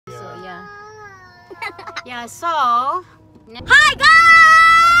Yeah, so hi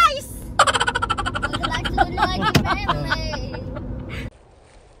guys! Welcome back to the nlng family.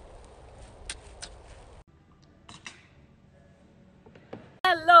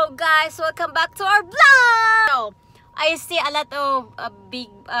 Hello guys, welcome back to our vlog. So, I see a lot of big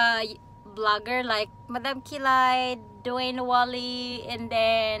blogger like Madam Kilay, Dwayne Wally, and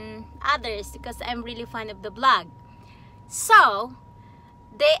then others because I'm really fan of the blog. So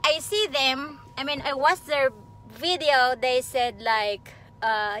I see them. I mean, I watched their video. They said like,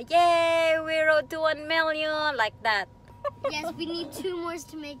 yay, we rode to 1 million, like that. Yes, we need 2 more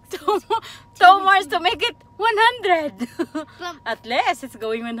to make Two more to make it 100. At least it's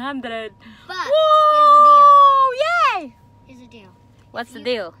going 100. But Whoa, yay! here's the deal. What's the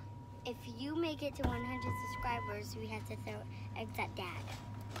deal? If you make it to 100 subscribers, we have to throw eggs at Dad.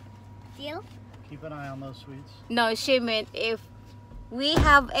 Deal? Keep an eye on those sweets. No, she meant if we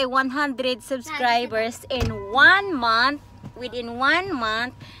have a 100 subscribers in 1 month, within 1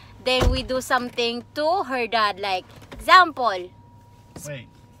 month, then we do something to her dad. Like, example. Wait.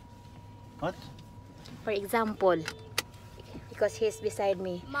 What? For example, because he's beside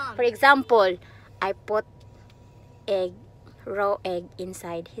me. Mom. For example, I put raw egg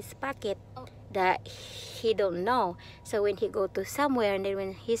inside his pocket that he don't know. So when he go to somewhere and then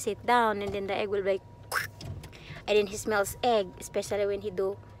when he sit down and then the egg will be like, and then he smells egg, especially when he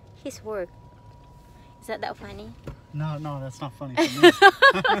do his work. Is that funny? No, that's not funny for me.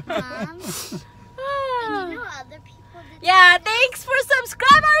 Mom. And you know other people did Yeah, thanks for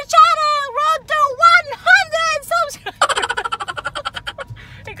subscribing our channel. Road to 100 subscribers.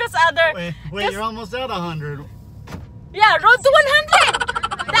 Because other Wait, you're almost at 100. yeah, road to 100.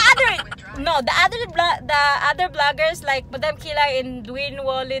 The other bloggers like Madam Kila and Dwayne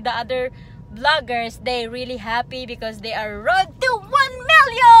Wally, the other bloggers, they really happy because they are road to 1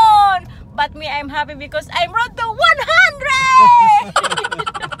 million. But me, I'm happy because I'm road to 100.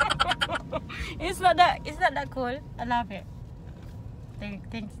 It's not that cool. I love it.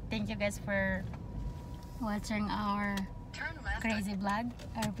 Thank you guys for watching our crazy vlog,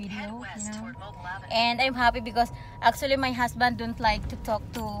 our video, you know. And I'm happy because actually my husband don't like to talk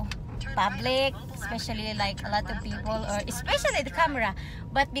to public, especially like a lot of people or especially the camera.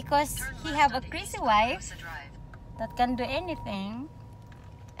 But because he have a crazy wife that can do anything,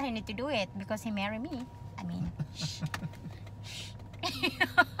 I need to do it because he married me. I mean, shh.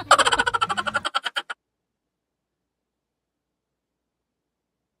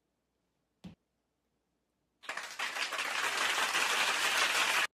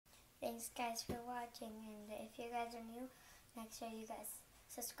 Thanks guys for watching, and if you guys are new, make sure you guys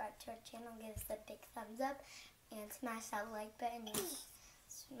subscribe to our channel, give us a big thumbs up, and smash that like button.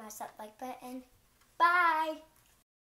 Smash that like button. Bye!